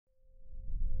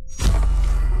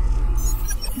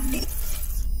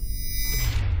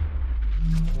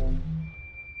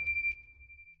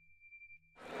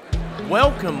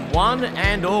Welcome one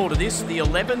and all to this, the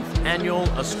 11th Annual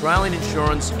Australian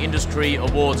Insurance Industry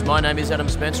Awards. My name is Adam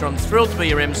Spencer. I'm thrilled to be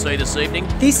your MC this evening.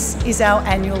 This is our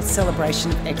annual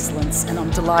celebration of excellence and I'm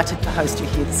delighted to host you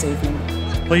here this evening.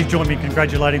 Please join me in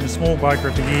congratulating the Small Broker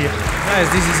of the Year. Guys,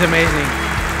 this is amazing.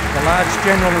 The large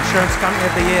general insurance company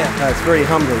of the year. It's very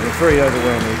humbling, it's very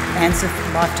overwhelming. ANZIIF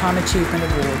Lifetime Achievement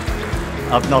Award.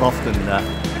 I've not often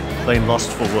been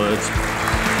lost for words.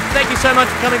 Thank you so much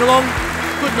for coming along.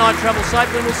 Good night, travel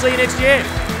safely, and we'll see you next year.